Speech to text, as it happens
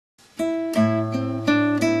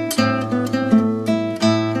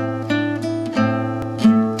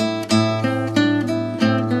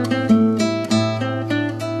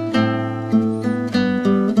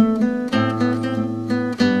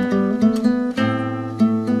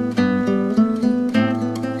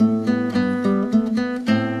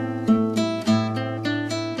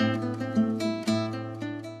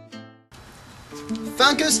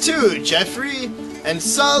us too, Jeffrey, and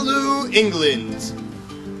salut, England.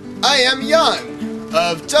 I am Young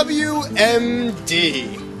of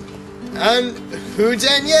WMD, and who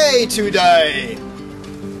danye today?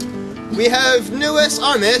 We have newest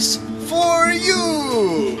armis for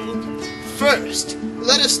you. First,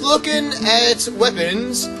 let us look in at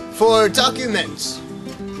weapons for documents.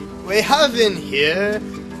 We have in here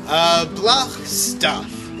a black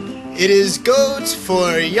stuff. It is good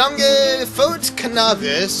for younger folk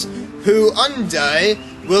cannabis who undie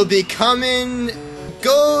will becoming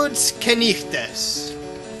good kenichtes.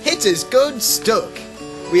 It is good stock.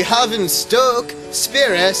 We have in stock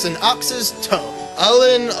spears and ox's toe.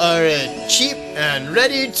 Allen are cheap and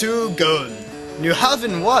ready to go. You have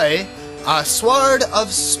in way a sword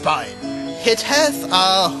of spine. It hath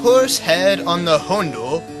a horse head on the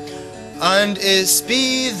handle, and is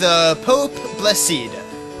be the Pope blessed.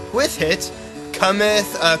 With it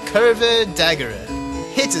cometh a curved dagger.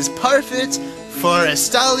 It is perfect for a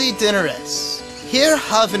stally dinneress. Here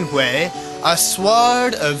have in way a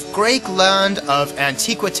sword of great land of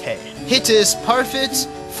antiquity. It is perfect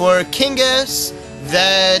for kinges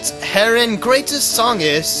that herein greatest song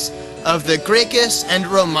is of the Greekis and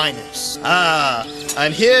Romanus.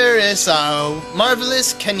 And here is a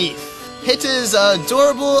marvelous knife. It is a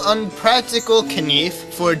adorable and practical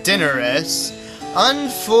knife for dinneress,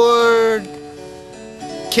 and for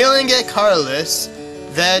killing a Carlos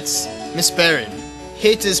that's misbearing.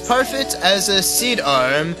 It is perfect as a seed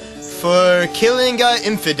arm for killing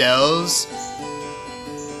infidels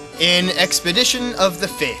in expedition of the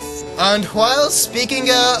faith. And while speaking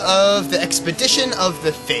of the expedition of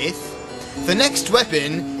the faith, the next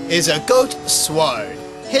weapon is a goat sword.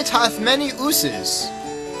 It hath many uses,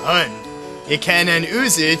 and you can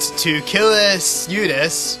use it to kill us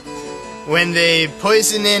Judas when they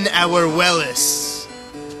poison in our wells,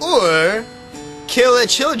 or kill a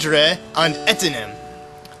children and eaten him.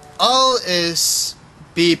 All is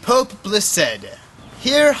be Pope blessed.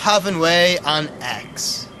 Here haven we an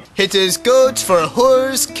axe. It is good for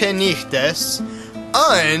horse kenichtes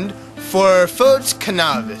and for folk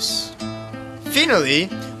cannabis. Finally,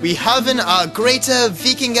 we haven a greater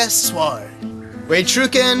vikinga sword. We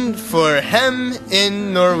truken for him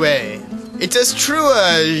in Norway. It is true,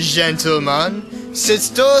 gentlemen, since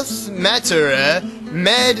doth matter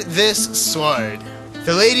made this sword.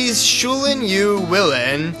 The ladies schulen you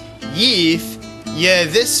willen, yeef ye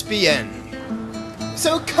this bien.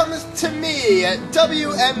 So cometh to me at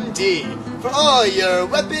WMD for all your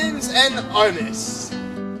weapons and armis.